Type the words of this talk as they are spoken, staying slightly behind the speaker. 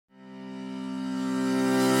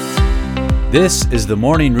This is the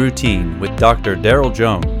Morning Routine with Dr. Daryl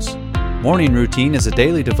Jones. Morning Routine is a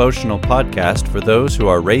daily devotional podcast for those who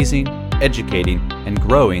are raising, educating, and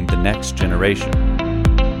growing the next generation.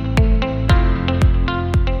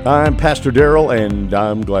 I'm Pastor Daryl, and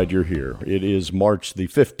I'm glad you're here. It is March the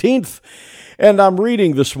 15th, and I'm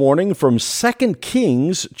reading this morning from 2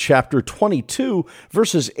 Kings chapter 22,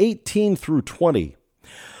 verses 18 through 20.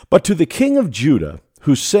 But to the king of Judah,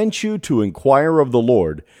 who sent you to inquire of the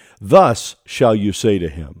Lord, thus shall you say to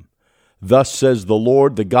him, Thus says the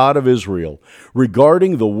Lord, the God of Israel,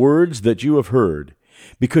 regarding the words that you have heard,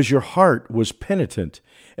 because your heart was penitent,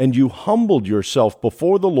 and you humbled yourself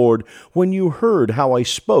before the Lord when you heard how I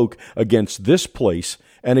spoke against this place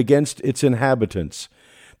and against its inhabitants,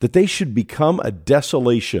 that they should become a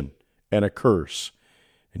desolation and a curse.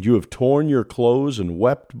 And you have torn your clothes and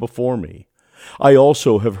wept before me. I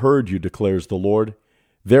also have heard you, declares the Lord.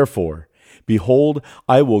 Therefore, behold,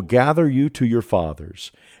 I will gather you to your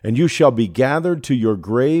fathers, and you shall be gathered to your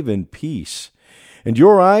grave in peace. And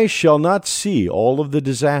your eyes shall not see all of the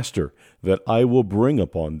disaster that I will bring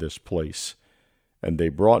upon this place. And they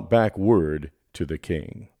brought back word to the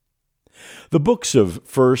king. The books of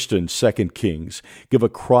 1st and 2nd Kings give a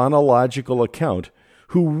chronological account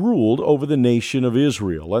who ruled over the nation of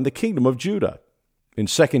Israel and the kingdom of Judah. In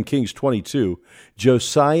 2 Kings 22,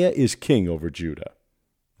 Josiah is king over Judah.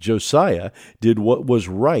 Josiah did what was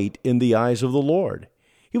right in the eyes of the Lord.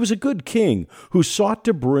 He was a good king who sought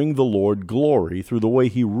to bring the Lord glory through the way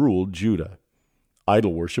he ruled Judah.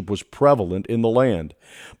 Idol worship was prevalent in the land,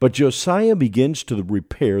 but Josiah begins to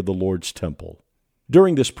repair the Lord's temple.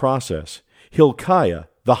 During this process, Hilkiah,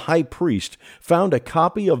 the high priest, found a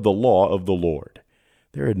copy of the law of the Lord.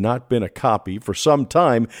 There had not been a copy for some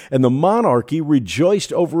time, and the monarchy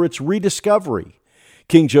rejoiced over its rediscovery.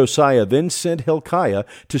 King Josiah then sent Hilkiah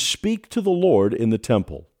to speak to the Lord in the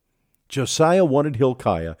temple. Josiah wanted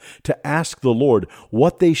Hilkiah to ask the Lord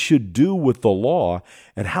what they should do with the law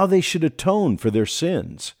and how they should atone for their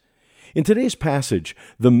sins. In today's passage,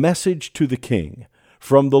 the message to the king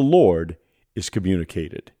from the Lord is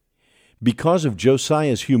communicated. Because of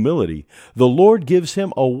Josiah's humility, the Lord gives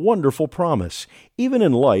him a wonderful promise, even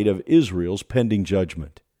in light of Israel's pending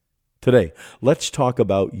judgment. Today, let's talk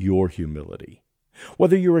about your humility.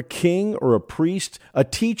 Whether you're a king or a priest, a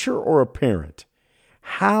teacher or a parent,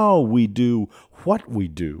 how we do what we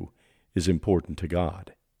do is important to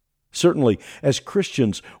God. Certainly, as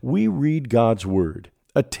Christians, we read God's Word,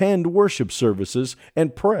 attend worship services,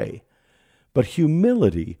 and pray. But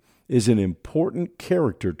humility is an important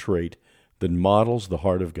character trait that models the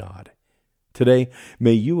heart of God. Today,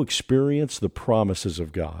 may you experience the promises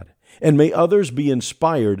of God, and may others be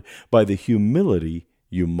inspired by the humility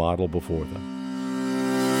you model before them.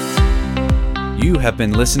 You have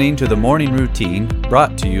been listening to the Morning Routine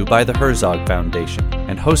brought to you by the Herzog Foundation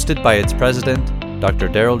and hosted by its president, Dr.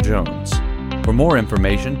 Daryl Jones. For more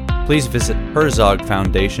information, please visit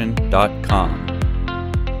herzogfoundation.com.